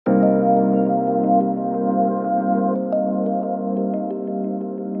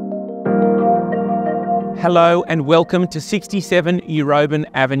Hello and welcome to 67 Eurobin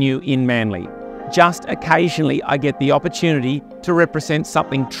Avenue in Manly. Just occasionally I get the opportunity to represent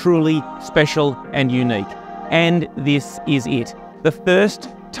something truly special and unique. And this is it. The first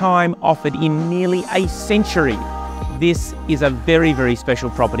time offered in nearly a century. This is a very, very special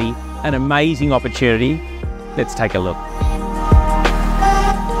property, an amazing opportunity. Let's take a look.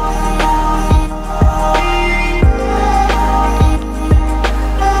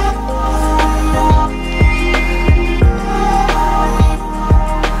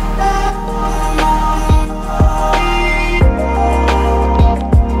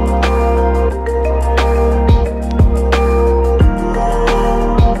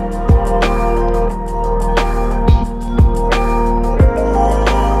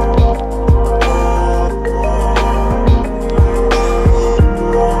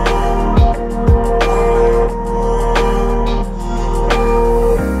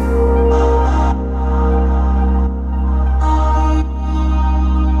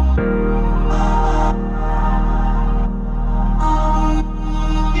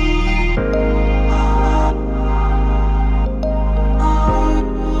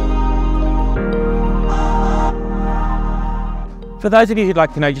 For those of you who'd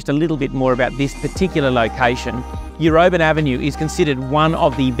like to know just a little bit more about this particular location, Eurobin Avenue is considered one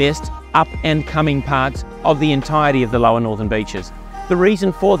of the best up and coming parts of the entirety of the lower northern beaches. The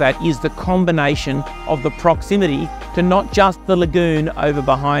reason for that is the combination of the proximity to not just the lagoon over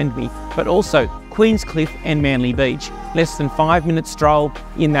behind me, but also Queenscliff and Manly Beach, less than 5 minute stroll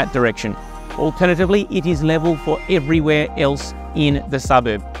in that direction. Alternatively, it is level for everywhere else in the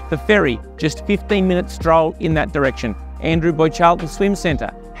suburb. The ferry, just 15-minute stroll in that direction. Andrew Boyd Charlton Swim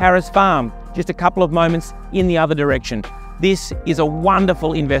Centre, Harris Farm, just a couple of moments in the other direction. This is a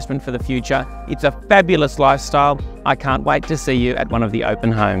wonderful investment for the future. It's a fabulous lifestyle. I can't wait to see you at one of the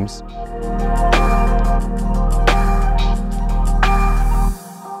open homes.